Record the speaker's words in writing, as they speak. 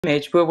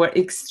image, we were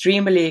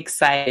extremely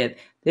excited.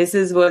 This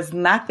was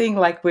nothing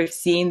like we've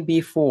seen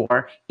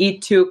before.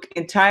 It took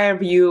entire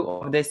view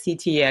of the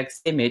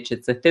CTX image.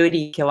 It's a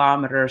 30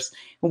 kilometers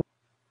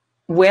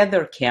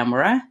weather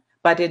camera,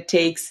 but it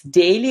takes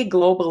daily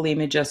global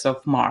images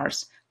of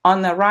Mars.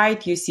 On the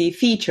right, you see a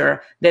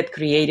feature that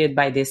created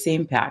by this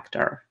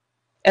impactor.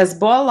 As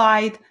ball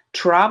light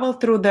travels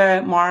through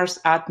the Mars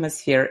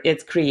atmosphere,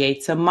 it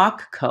creates a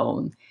muck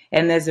cone.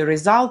 And as a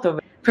result of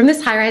it, from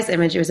this high-rise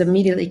image, it was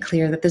immediately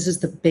clear that this is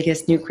the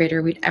biggest new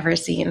crater we'd ever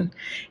seen.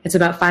 It's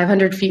about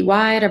 500 feet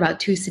wide,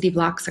 about 2 city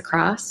blocks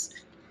across.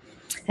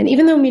 And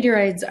even though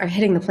meteoroids are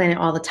hitting the planet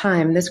all the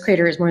time, this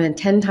crater is more than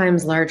 10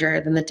 times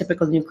larger than the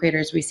typical new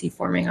craters we see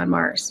forming on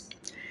Mars.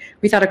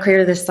 We thought a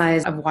crater this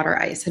size of water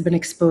ice had been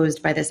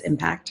exposed by this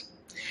impact.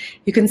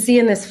 You can see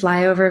in this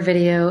flyover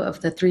video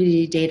of the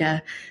 3D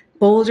data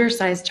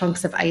boulder-sized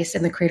chunks of ice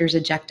in the crater's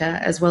ejecta,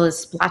 as well as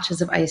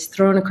splotches of ice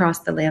thrown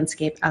across the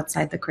landscape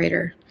outside the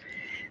crater.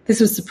 This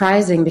was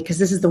surprising because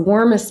this is the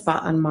warmest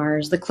spot on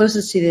Mars, the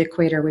closest to the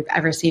equator we've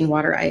ever seen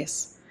water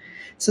ice.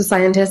 So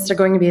scientists are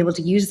going to be able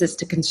to use this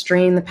to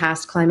constrain the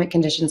past climate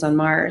conditions on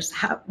Mars,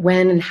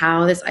 when and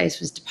how this ice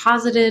was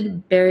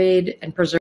deposited, buried, and preserved.